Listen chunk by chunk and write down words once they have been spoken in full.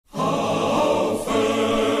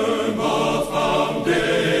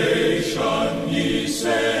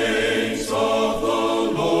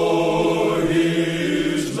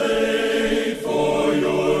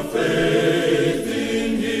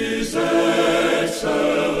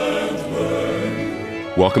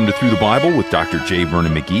Welcome to Through the Bible with Dr. J.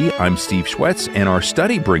 Vernon McGee. I'm Steve Schwetz, and our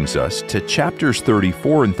study brings us to chapters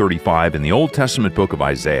 34 and 35 in the Old Testament book of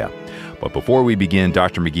Isaiah. But before we begin,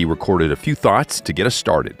 Dr. McGee recorded a few thoughts to get us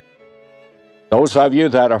started. Those of you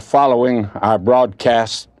that are following our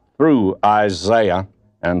broadcast through Isaiah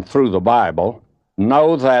and through the Bible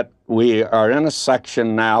know that we are in a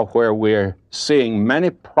section now where we're seeing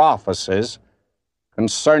many prophecies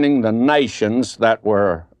concerning the nations that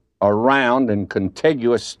were around and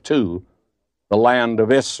contiguous to the land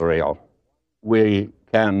of Israel. We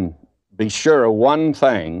can be sure of one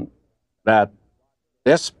thing, that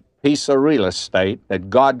this piece of real estate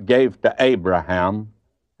that God gave to Abraham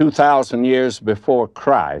 2,000 years before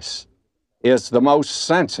Christ is the most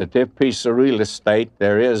sensitive piece of real estate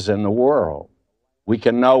there is in the world. We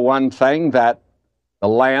can know one thing, that the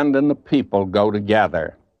land and the people go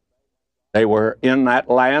together. They were in that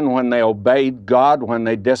land when they obeyed God. When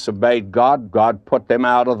they disobeyed God, God put them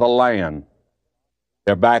out of the land.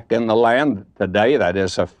 They're back in the land today. That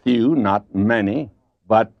is a few, not many.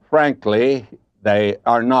 But frankly, they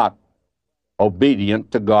are not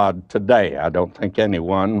obedient to God today. I don't think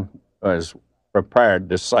anyone is prepared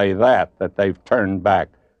to say that they've turned back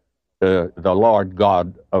to the Lord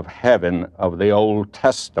God of heaven of the Old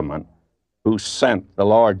Testament, who sent the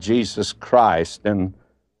Lord Jesus Christ into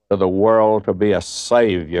the world to be a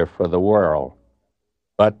Savior for the world.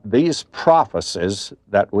 But these prophecies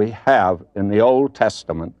that we have in the Old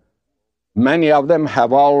Testament, many of them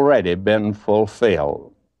have already been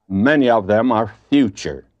fulfilled. Many of them are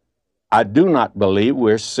future. I do not believe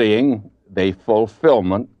we're seeing the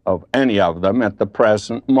fulfillment of any of them at the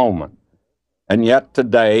present moment. And yet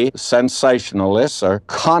today, sensationalists are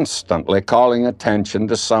constantly calling attention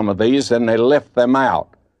to some of these, and they lift them out.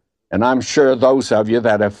 And I'm sure those of you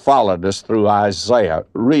that have followed us through Isaiah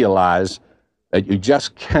realize that you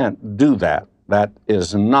just can't do that. That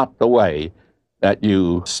is not the way that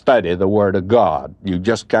you study the Word of God. You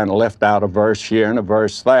just kind of lift out a verse here and a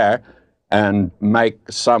verse there and make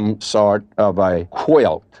some sort of a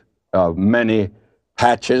quilt of many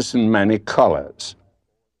patches and many colors.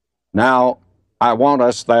 Now, I want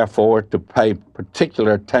us, therefore, to pay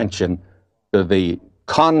particular attention to the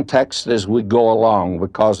context as we go along,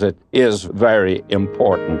 because it is very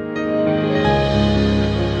important.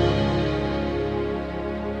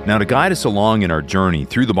 Now, to guide us along in our journey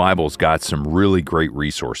through the Bible's got some really great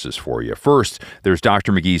resources for you. First, there's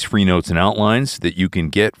Dr. McGee's free notes and outlines that you can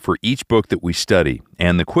get for each book that we study.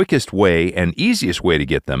 And the quickest way and easiest way to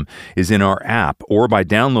get them is in our app or by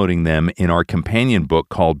downloading them in our companion book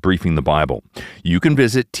called Briefing the Bible. You can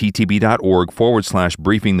visit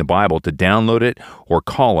ttb.org/Briefing the Bible to download it, or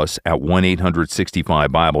call us at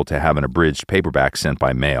 1-800-65-BIBLE to have an abridged paperback sent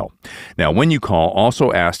by mail. Now, when you call,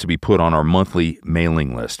 also ask to be put on our monthly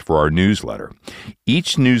mailing list for our newsletter.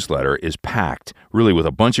 Each newsletter is packed really with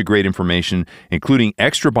a bunch of great information, including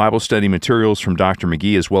extra Bible study materials from Dr.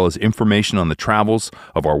 McGee, as well as information on the travels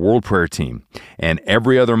of our World Prayer Team. And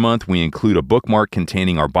every other month, we include a bookmark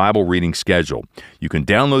containing our Bible reading schedule. You can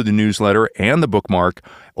download the newsletter and the bookmark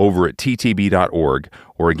over at ttb.org,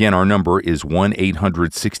 or again, our number is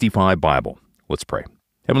 1-800-65-BIBLE. Let's pray.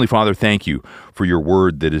 Heavenly Father, thank you for your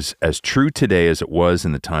word that is as true today as it was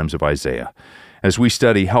in the times of Isaiah. As we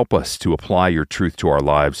study, help us to apply your truth to our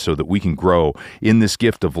lives so that we can grow in this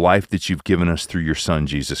gift of life that you've given us through your Son,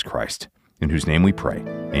 Jesus Christ, in whose name we pray.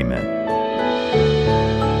 Amen.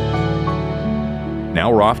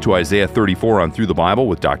 Now we're off to Isaiah 34 on Through the Bible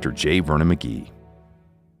with Dr. J. Vernon McGee.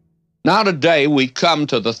 Now today we come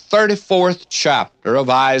to the 34th chapter of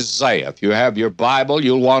Isaiah. If you have your Bible,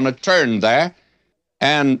 you'll want to turn there.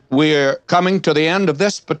 And we're coming to the end of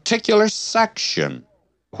this particular section,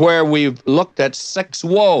 where we've looked at 6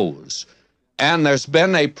 woes, and there's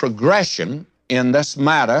been a progression in this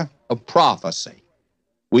matter of prophecy.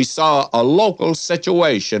 We saw a local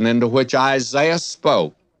situation into which Isaiah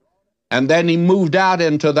spoke, and then he moved out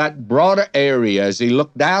into that broader area as he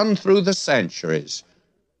looked down through the centuries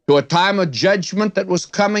to a time of judgment that was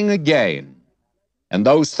coming again. And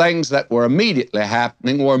those things that were immediately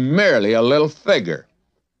happening were merely a little figure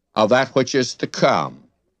of that which is to come.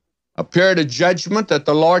 A period of judgment that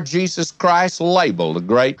the Lord Jesus Christ labeled the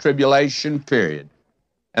Great Tribulation period.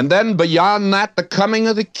 And then beyond that, the coming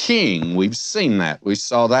of the King. We've seen that. We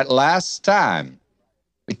saw that last time.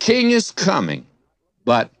 The King is coming.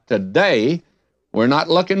 But today, we're not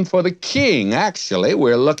looking for the King. Actually,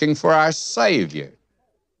 we're looking for our Savior.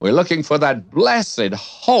 We're looking for that blessed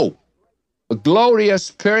hope, the glorious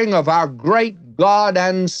appearing of our great God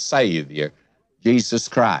and Savior, Jesus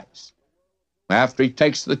Christ. After he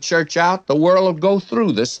takes the church out, the world will go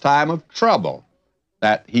through this time of trouble.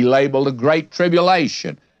 that he labeled a great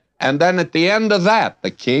tribulation. And then at the end of that,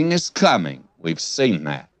 the king is coming. We've seen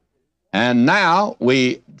that. And now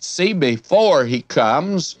we see before he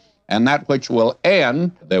comes, and that which will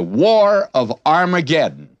end, the war of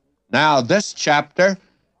Armageddon. Now, this chapter,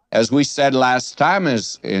 as we said last time,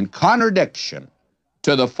 is in contradiction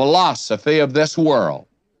to the philosophy of this world.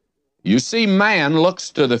 You see, man looks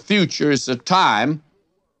to the future as a time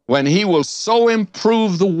when he will so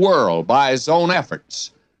improve the world by his own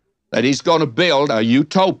efforts that he's going to build a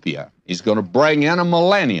utopia. He's going to bring in a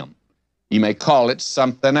millennium. He may call it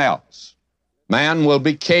something else. Man will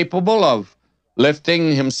be capable of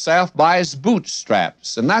lifting himself by his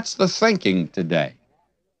bootstraps, and that's the thinking today.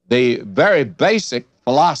 The very basic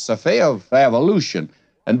philosophy of evolution.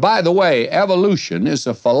 And by the way, evolution is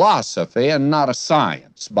a philosophy and not a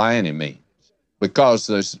science by any means, because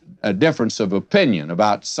there's a difference of opinion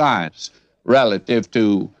about science relative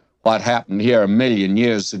to what happened here 1,000,000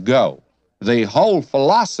 years ago. The whole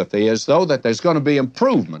philosophy is, though, that there's going to be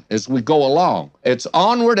improvement as we go along. It's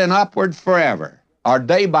onward and upward forever. Or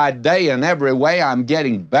day by day, in every way, I'm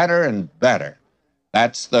getting better and better.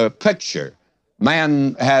 That's the picture.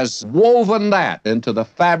 Man has woven that into the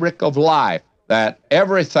fabric of life, that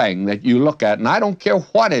everything that you look at, and I don't care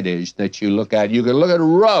what it is that you look at, you can look at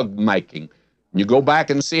rug making. You go back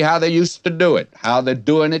and see how they used to do it, how they're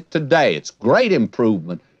doing it today. It's great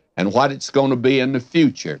improvement, and what it's going to be in the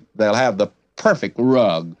future. They'll have the perfect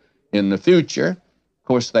rug in the future. Of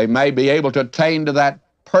course, they may be able to attain to that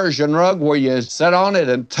Persian rug where you sit on it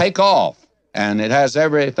and take off, and it has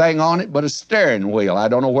everything on it but a steering wheel. I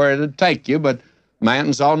don't know where it'll take you, but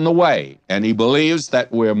man's on the way, and he believes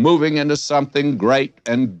that we're moving into something great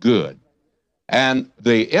and good. And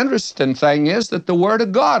the interesting thing is that the Word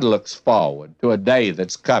of God looks forward to a day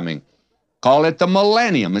that's coming. Call it the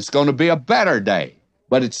Millennium. It's going to be a better day.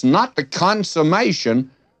 But it's not the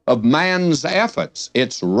consummation of man's efforts.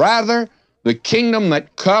 It's rather the kingdom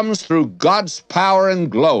that comes through God's power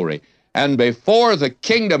and glory. And before the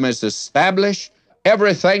kingdom is established,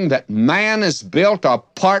 everything that man has built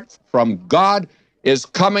apart from God is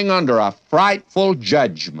coming under a frightful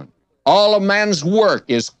judgment. All of man's work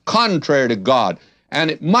is contrary to God,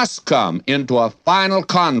 and it must come into a final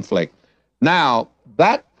conflict. Now,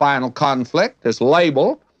 that final conflict is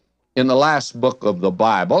labeled in the last book of the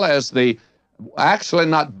Bible as the, actually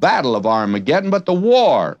not Battle of Armageddon, but the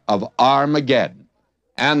War of Armageddon.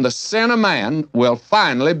 And the sin of man will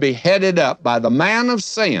finally be headed up by the man of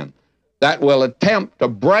sin that will attempt to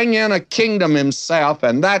bring in a kingdom himself,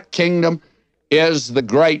 and that kingdom is the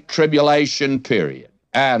Great Tribulation period.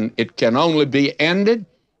 And it can only be ended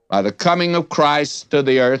by the coming of Christ to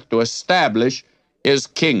the earth to establish his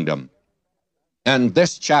kingdom. And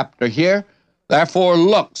this chapter here, therefore,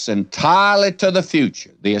 looks entirely to the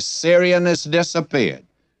future. The Assyrian has disappeared.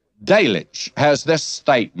 Delitzsch has this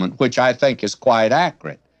statement, which I think is quite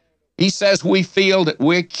accurate. He says, we feel that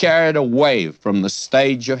we're carried away from the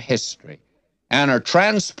stage of history and are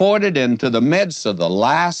transported into the midst of the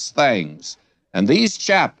last things. And these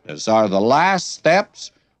chapters are the last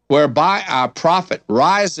steps whereby our prophet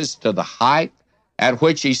rises to the height at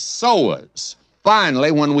which he soars.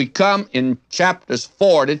 Finally, when we come in chapters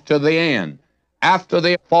 40 to the end, after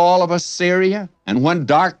the fall of Assyria, and when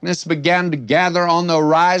darkness began to gather on the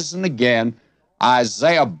horizon again,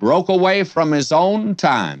 Isaiah broke away from his own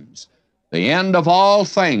times. The end of all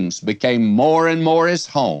things became more and more his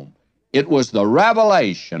home. It was the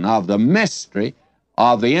revelation of the mystery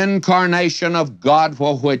of the incarnation of God,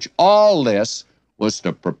 for which all this was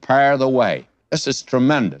to prepare the way. This is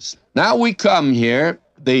tremendous. Now we come here,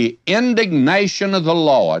 the indignation of the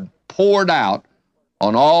Lord poured out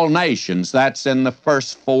on all nations. That's in the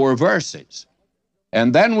first 4 verses.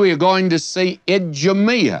 And then we are going to see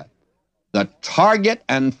Idumea, the target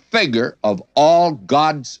and figure of all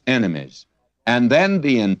God's enemies. And then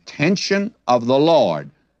the intention of the Lord.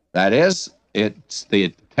 That is, it's the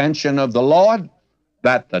intention of the Lord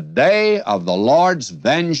that the day of the Lord's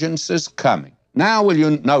vengeance is coming. Now will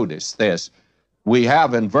you notice this? We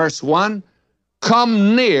have in verse 1,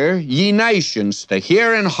 come near, ye nations, to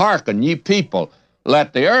hear and hearken, ye people.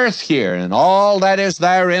 Let the earth hear, and all that is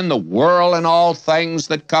therein, the world and all things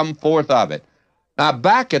that come forth of it. Now,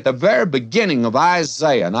 back at the very beginning of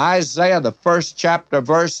Isaiah, in Isaiah, the 1st chapter,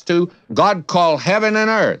 verse 2, God called heaven and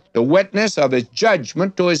earth to witness of his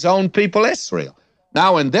judgment to his own people Israel.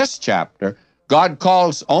 Now, in this chapter, God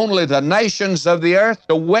calls only the nations of the earth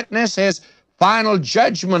to witness his final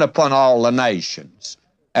judgment upon all the nations.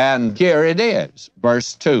 And here it is,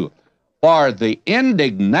 verse 2. For the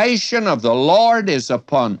indignation of the Lord is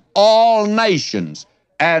upon all nations,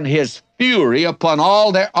 and his fury upon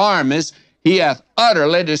all their armies. He hath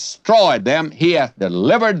utterly destroyed them. He hath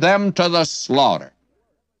delivered them to the slaughter.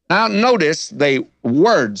 Now notice the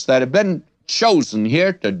words that have been chosen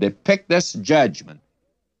here to depict this judgment.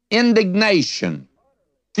 Indignation,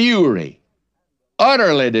 fury,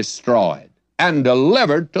 utterly destroyed, and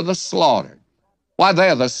delivered to the slaughter. Why,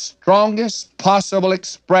 they're the strongest possible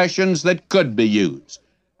expressions that could be used.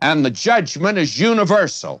 And the judgment is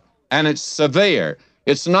universal, and it's severe.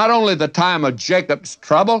 It's not only the time of Jacob's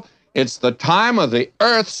trouble, it's the time of the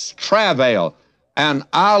earth's travail. And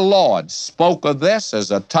our Lord spoke of this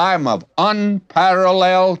as a time of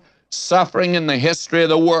unparalleled suffering in the history of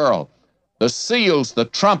the world. The seals, the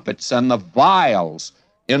trumpets, and the vials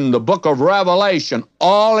in the book of Revelation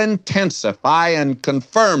all intensify and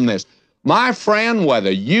confirm this. My friend,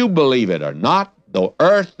 whether you believe it or not, the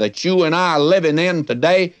earth that you and I are living in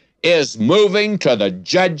today is moving to the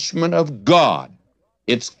judgment of God.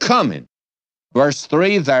 It's coming. Verse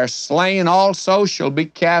 3, their slain also shall be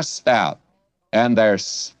cast out, and their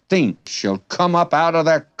stink shall come up out of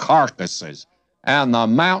their carcasses, and the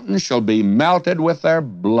mountains shall be melted with their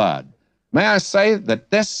blood. May I say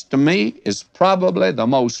that this, to me, is probably the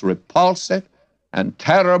most repulsive and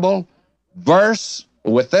terrible verse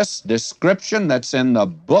with this description that's in the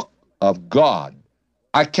book of God.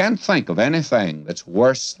 I can't think of anything that's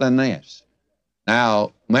worse than this.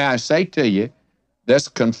 Now, may I say to you, this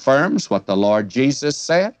confirms what the Lord Jesus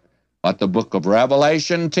said, what the book of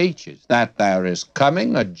Revelation teaches, that there is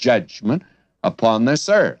coming a judgment upon this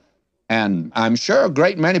earth. And I'm sure a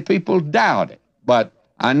great many people doubt it, but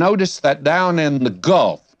I noticed that down in the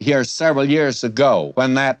Gulf here several years ago,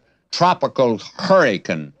 when that tropical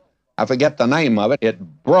hurricane, I forget the name of it,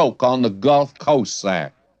 it broke on the Gulf Coast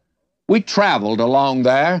there. We traveled along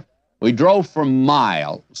there. We drove for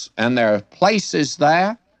miles, and there are places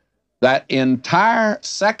there that entire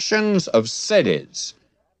sections of cities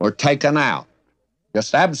were taken out.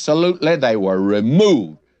 Just absolutely, they were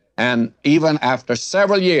removed. And even after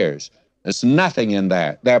several years, there's nothing in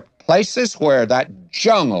there. There are places where that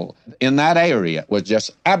jungle in that area was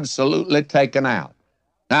just absolutely taken out.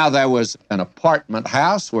 Now, there was an apartment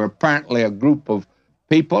house where apparently a group of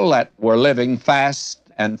people that were living fast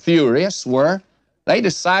and furious they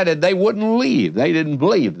decided they wouldn't leave. They didn't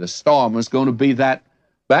believe the storm was going to be that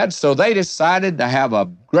bad, so they decided to have a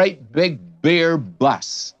great big beer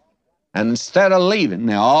bus. And instead of leaving,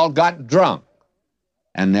 they all got drunk,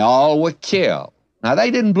 and they all were killed. Now, they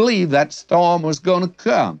didn't believe that storm was going to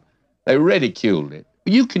come. They ridiculed it.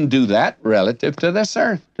 You can do that relative to this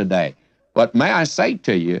earth today. But may I say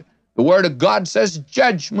to you, the Word of God says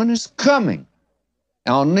judgment is coming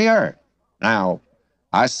on the earth. Now,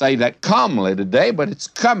 I say that calmly today, but it's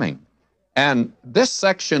coming. And this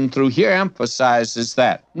section through here emphasizes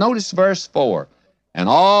that. Notice verse 4. And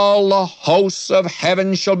all the hosts of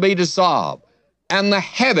heaven shall be dissolved, and the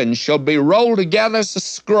heavens shall be rolled together as a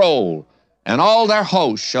scroll, and all their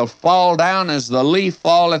hosts shall fall down as the leaf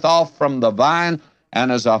falleth off from the vine, and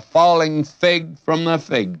as a falling fig from the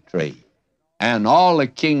fig tree. And all the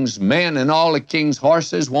king's men and all the king's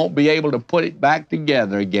horses won't be able to put it back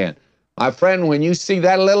together again. My friend, when you see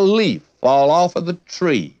that little leaf fall off of the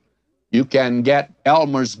tree, you can get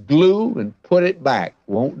Elmer's glue and put it back.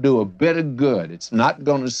 Won't do a bit of good. It's not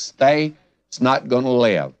going to stay. It's not going to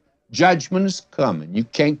live. Judgment is coming. You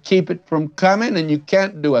can't keep it from coming, and you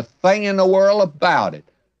can't do a thing in the world about it,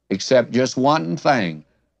 except just one thing.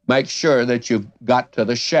 Make sure that you've got to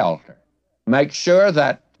the shelter. Make sure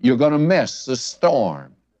that you're going to miss the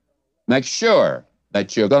storm. Make sure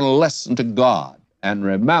that you're going to listen to God. And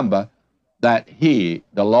remember that He,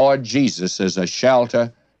 the Lord Jesus, is a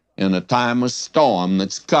shelter in a time of storm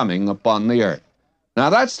that's coming upon the earth. Now,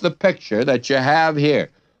 that's the picture that you have here.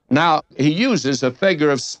 Now, he uses a figure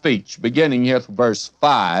of speech, beginning here from verse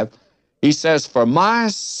 5. He says, For my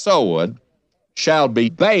sword shall be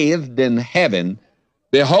bathed in heaven.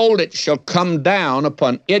 Behold, it shall come down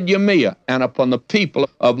upon Idumea and upon the people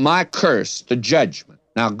of my curse to judgment.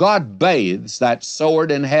 Now, God bathes that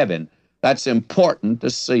sword in heaven. That's important to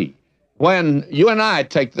see. When you and I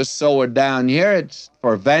take the sword down here, it's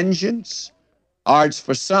for vengeance, or it's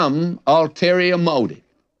for some ulterior motive.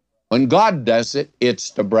 When God does it,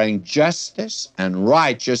 it's to bring justice and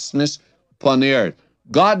righteousness upon the earth.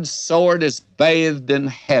 God's sword is bathed in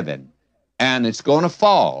heaven, and it's going to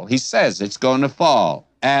fall. He says it's going to fall.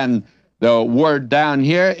 And the word down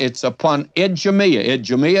here, it's upon Idumea.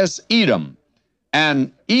 Idumea is Edom,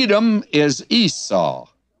 and Edom is Esau,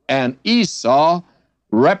 and Esau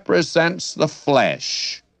represents the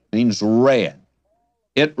flesh, means red.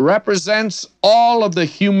 It represents all of the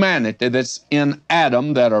humanity that's in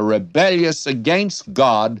Adam that are rebellious against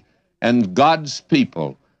God and God's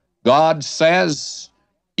people. God says,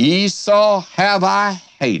 Esau have I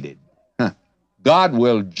hated. God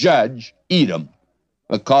will judge Edom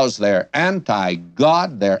because they're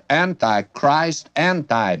anti-God, they're anti-Christ,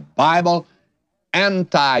 anti-Bible,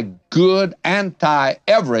 anti-good,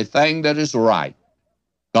 anti-everything that is right.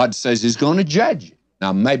 God says He's going to judge you.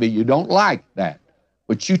 Now, maybe you don't like that,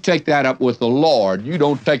 but you take that up with the Lord. You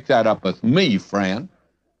don't take that up with me, friend,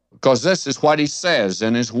 because this is what He says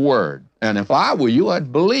in His Word. And if I were you,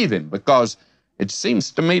 I'd believe Him, because it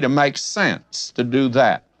seems to me to make sense to do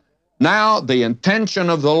that. Now, the intention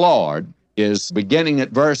of the Lord is beginning at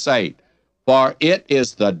verse 8. For it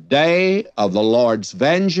is the day of the Lord's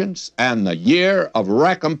vengeance and the year of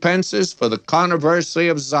recompenses for the controversy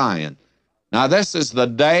of Zion. Now, this is the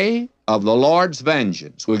day of the Lord's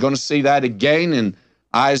vengeance. We're going to see that again in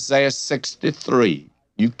Isaiah 63.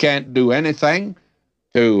 You can't do anything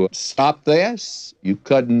to stop this. You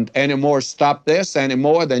couldn't anymore stop this any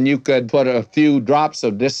more than you could put a few drops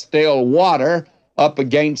of distilled water up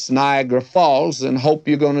against Niagara Falls and hope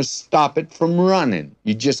you're going to stop it from running.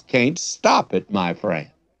 You just can't stop it, my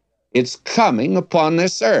friend. It's coming upon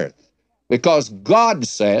this earth because God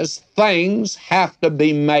says things have to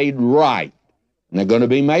be made right. And they're going to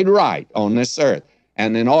be made right on this earth.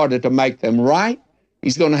 And in order to make them right,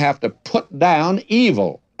 He's going to have to put down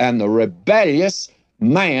evil and the rebellious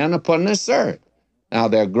man upon this earth. Now,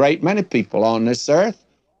 there are a great many people on this earth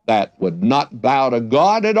that would not bow to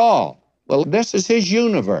God at all. Well, this is His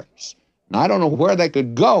universe, and I don't know where they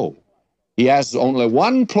could go. He has only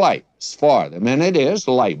one place for them, and it is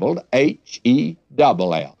labeled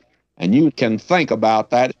H-E-double-L. And you can think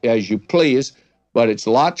about that as you please, but it's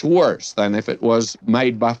lots worse than if it was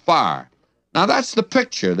made by fire. Now, that's the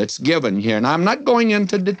picture that's given here, and I'm not going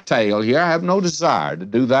into detail here. I have no desire to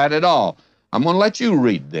do that at all. I'm going to let you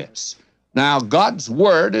read this. Now, God's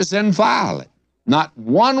word is inviolate. Not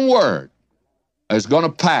one word is going to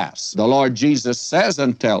pass, the Lord Jesus says,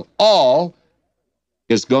 until all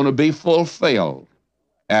is going to be fulfilled.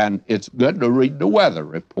 And it's good to read the weather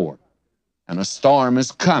report. And a storm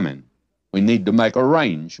is coming. We need to make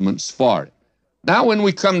arrangements for it. Now, when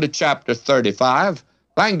we come to chapter 35,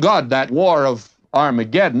 thank God that war of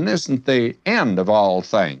Armageddon isn't the end of all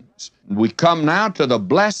things. We come now to the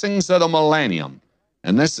blessings of the millennium.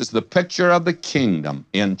 And this is the picture of the kingdom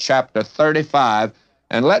in chapter 35.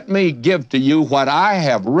 And let me give to you what I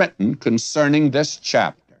have written concerning this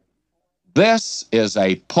chapter. This is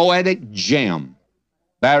a poetic gem.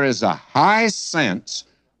 There is a high sense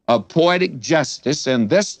of poetic justice in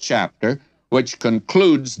this chapter, which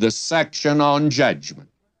concludes the section on judgment.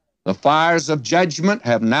 The fires of judgment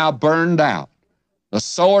have now burned out. The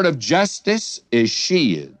sword of justice is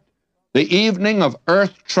sheathed. The evening of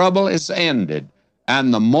earth trouble is ended,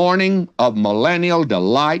 and the morning of millennial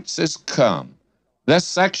delights is come. This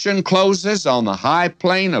section closes on the high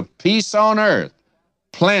plane of peace on earth,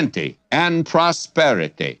 plenty and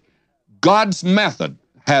prosperity. God's method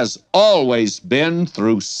has always been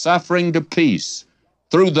through suffering to peace,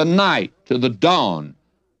 through the night to the dawn,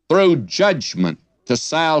 through judgment to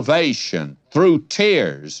salvation, through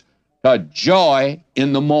tears to joy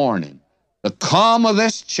in the morning. The calm of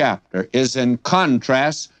this chapter is in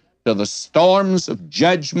contrast to the storms of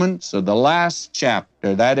judgments of the last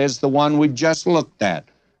chapter. That is the one we just looked at,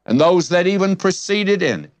 and those that even preceded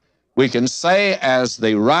in it. We can say, as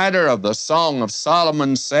the writer of the Song of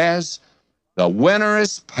Solomon says, the winter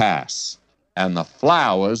is past, and the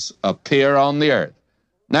flowers appear on the earth.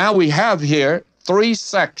 Now we have here three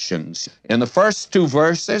sections. In the first two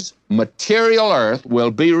verses, material earth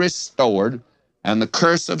will be restored and the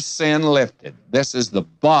curse of sin lifted. This is the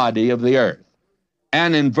body of the earth.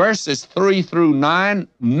 And in verses 3 through 9,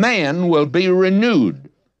 man will be renewed,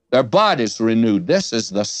 their bodies renewed. This is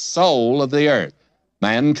the soul of the earth,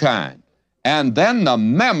 mankind. And then the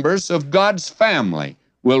members of God's family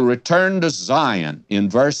will return to Zion in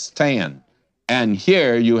verse 10. And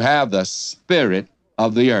here you have the spirit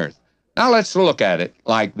of the earth. Now let's look at it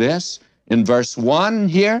like this. In verse 1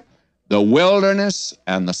 here, the wilderness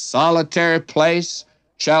and the solitary place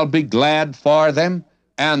shall be glad for them,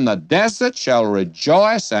 and the desert shall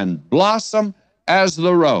rejoice and blossom as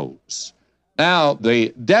the rose. Now,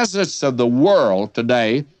 the deserts of the world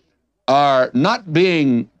today are not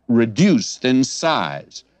being reduced in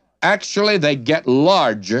size. Actually, they get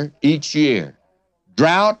larger each year.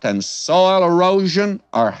 Drought and soil erosion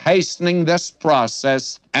are hastening this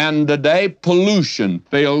process, and today pollution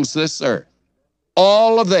fills this earth.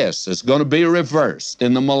 All of this is going to be reversed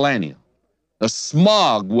in the millennium. The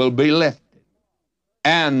smog will be lifted,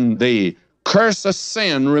 and the curse of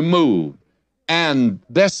sin removed. And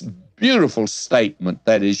this beautiful statement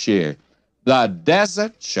that is here, The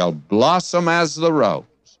desert shall blossom as the rose.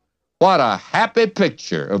 What a happy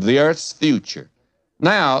picture of the earth's future.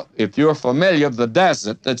 Now, if you're familiar with the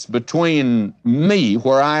desert that's between me,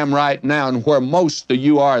 where I am right now, and where most of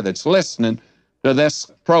you are that's listening to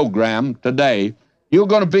this program today, you're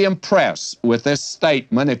going to be impressed with this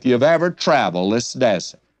statement if you've ever traveled this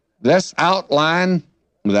desert. This outline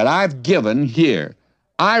that I've given here,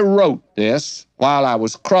 I wrote this while I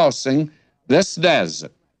was crossing this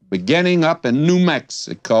desert, beginning up in New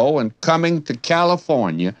Mexico and coming to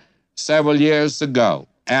California several years ago.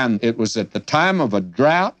 And it was at the time of a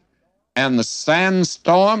drought, and the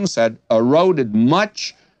sandstorms had eroded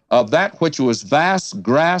much of that which was vast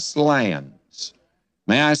grasslands.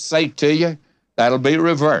 May I say to you, that'll be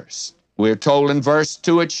reversed. We're told in verse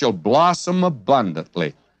 2, it shall blossom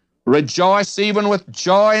abundantly. Rejoice even with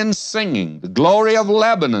joy and singing. The glory of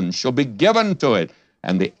Lebanon shall be given to it,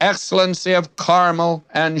 and the excellency of Carmel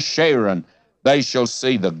and Sharon. They shall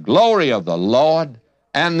see the glory of the Lord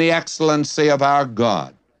and the excellency of our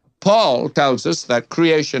God. Paul tells us that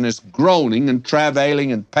creation is groaning and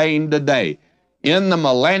travailing in pain today. In the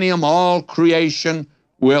millennium, all creation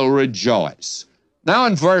will rejoice. Now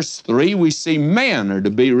in verse 3, we see men are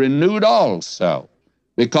to be renewed also,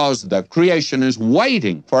 because the creation is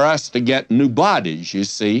waiting for us to get new bodies, you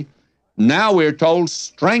see. Now we're told,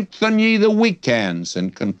 strengthen ye the weak hands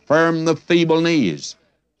and confirm the feeble knees.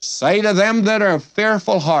 Say to them that are of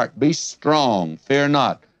fearful heart, be strong, fear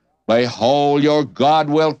not. Behold, your God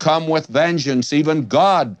will come with vengeance, even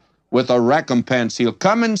God with a recompense. He'll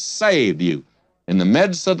come and save you. In the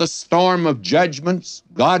midst of the storm of judgments,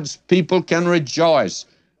 God's people can rejoice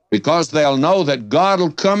because they'll know that God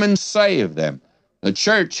will come and save them. The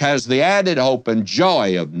church has the added hope and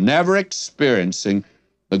joy of never experiencing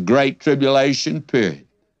the great tribulation period.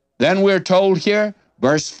 Then we're told here,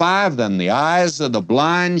 verse 5, then the eyes of the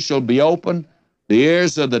blind shall be opened, the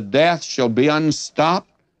ears of the deaf shall be unstopped.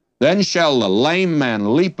 Then shall the lame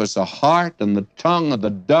man leap as a hart, and the tongue of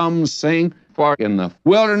the dumb sing. For in the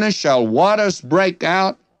wilderness shall waters break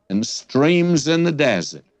out, and streams in the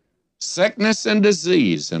desert. Sickness and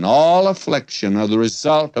disease and all affliction are the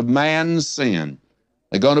result of man's sin.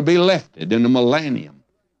 They're going to be lifted in the millennium.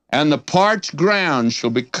 And the parched ground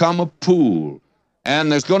shall become a pool,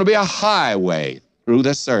 and there's going to be a highway through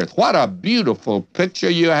this earth. What a beautiful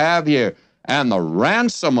picture you have here. And the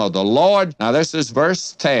ransom of the Lord. Now this is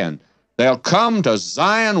verse 10. They'll come to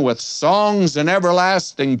Zion with songs and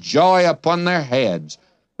everlasting joy upon their heads.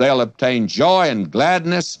 They'll obtain joy and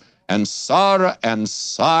gladness, and sorrow and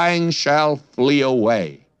sighing shall flee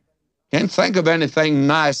away. Can't think of anything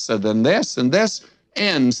nicer than this, and this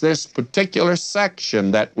ends this particular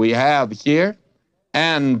section that we have here.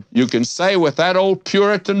 And you can say with that old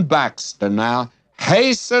Puritan Baxter now,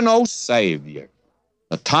 hasten, O Savior,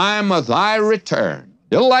 the time of thy return.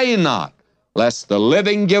 Delay not, lest the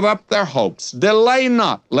living give up their hopes. Delay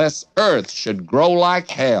not, lest earth should grow like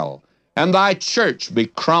hell, and thy church be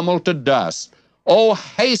crumbled to dust. Oh,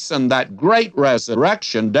 hasten that great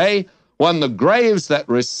resurrection day, when the graves that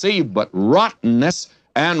receive but rottenness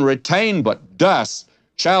and retain but dust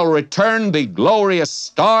shall return thee glorious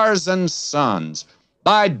stars and suns.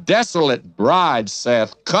 Thy desolate bride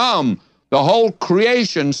saith, come. The whole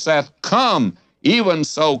creation saith, come. Even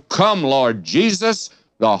so, come, Lord Jesus.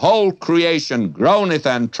 The whole creation groaneth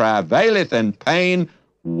and travaileth in pain,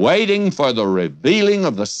 waiting for the revealing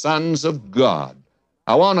of the sons of God.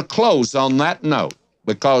 I want to close on that note,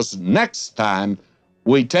 because next time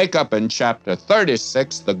we take up in chapter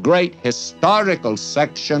 36 the great historical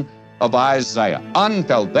section of Isaiah.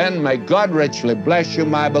 Until then, may God richly bless you,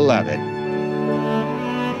 my beloved.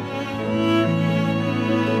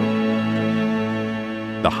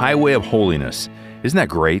 The Highway of Holiness. Isn't that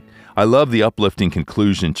great? I love the uplifting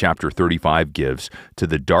conclusion chapter 35 gives to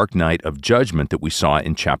the dark night of judgment that we saw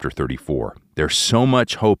in chapter 34. There's so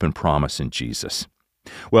much hope and promise in Jesus.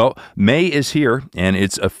 Well, May is here, and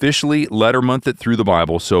it's officially letter month at Thru the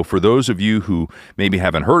Bible, so for those of you who maybe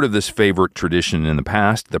haven't heard of this favorite tradition in the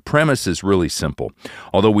past, the premise is really simple.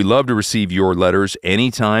 Although we love to receive your letters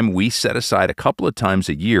anytime, we set aside a couple of times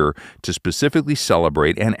a year to specifically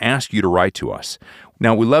celebrate and ask you to write to us.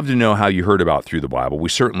 Now, we love to know how you heard about Thru the Bible. We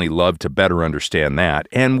certainly love to better understand that,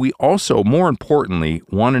 and we also, more importantly,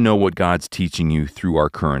 want to know what God's teaching you through our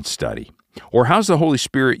current study. Or how's the Holy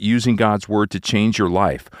Spirit using God's Word to change your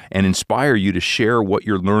life and inspire you to share what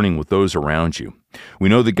you're learning with those around you? We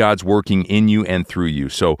know that God's working in you and through you,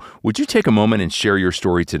 so would you take a moment and share your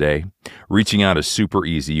story today? Reaching out is super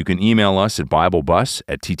easy. You can email us at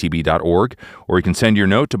BibleBus@ttb.org, or you can send your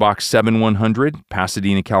note to Box 7100,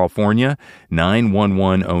 Pasadena, California,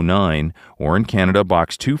 91109, or in Canada,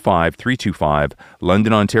 Box 25325,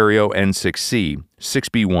 London, Ontario, N6C,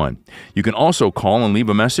 6B1. You can also call and leave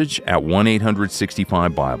a message at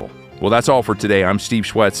 1-800-65-BIBLE. Well, that's all for today. I'm Steve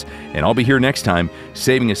Schwetz, and I'll be here next time,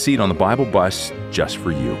 saving a seat on the Bible bus just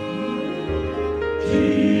for you.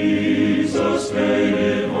 Jesus made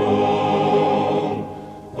it home,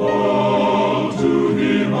 all to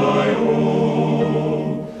Him I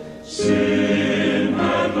owe. Sin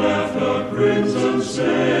had left a crimson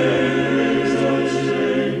stain,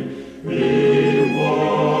 He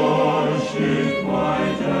washed it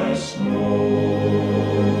white as snow.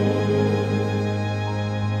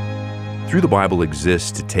 Through the Bible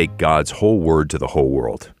exists to take God's whole word to the whole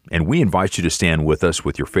world, and we invite you to stand with us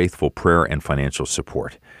with your faithful prayer and financial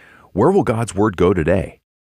support. Where will God's word go today?